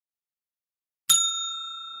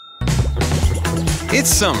It's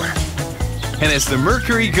summer, and as the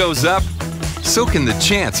mercury goes up, so can the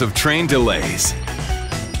chance of train delays.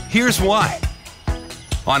 Here's why.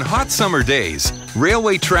 On hot summer days,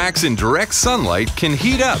 railway tracks in direct sunlight can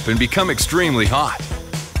heat up and become extremely hot.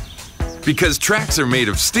 Because tracks are made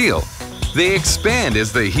of steel, they expand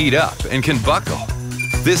as they heat up and can buckle.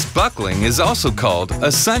 This buckling is also called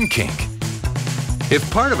a sun kink. If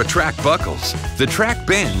part of a track buckles, the track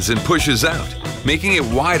bends and pushes out, making it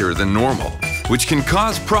wider than normal, which can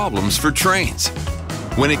cause problems for trains.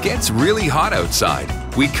 When it gets really hot outside,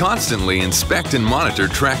 we constantly inspect and monitor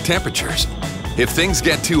track temperatures. If things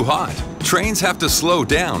get too hot, trains have to slow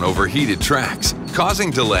down over heated tracks,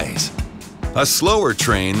 causing delays. A slower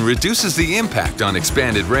train reduces the impact on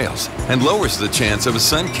expanded rails and lowers the chance of a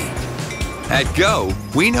sun kink. At Go,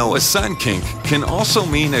 we know a sun kink can also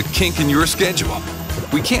mean a kink in your schedule.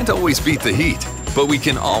 We can't always beat the heat, but we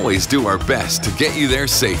can always do our best to get you there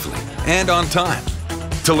safely and on time.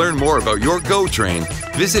 To learn more about your Go train,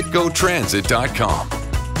 visit gotransit.com.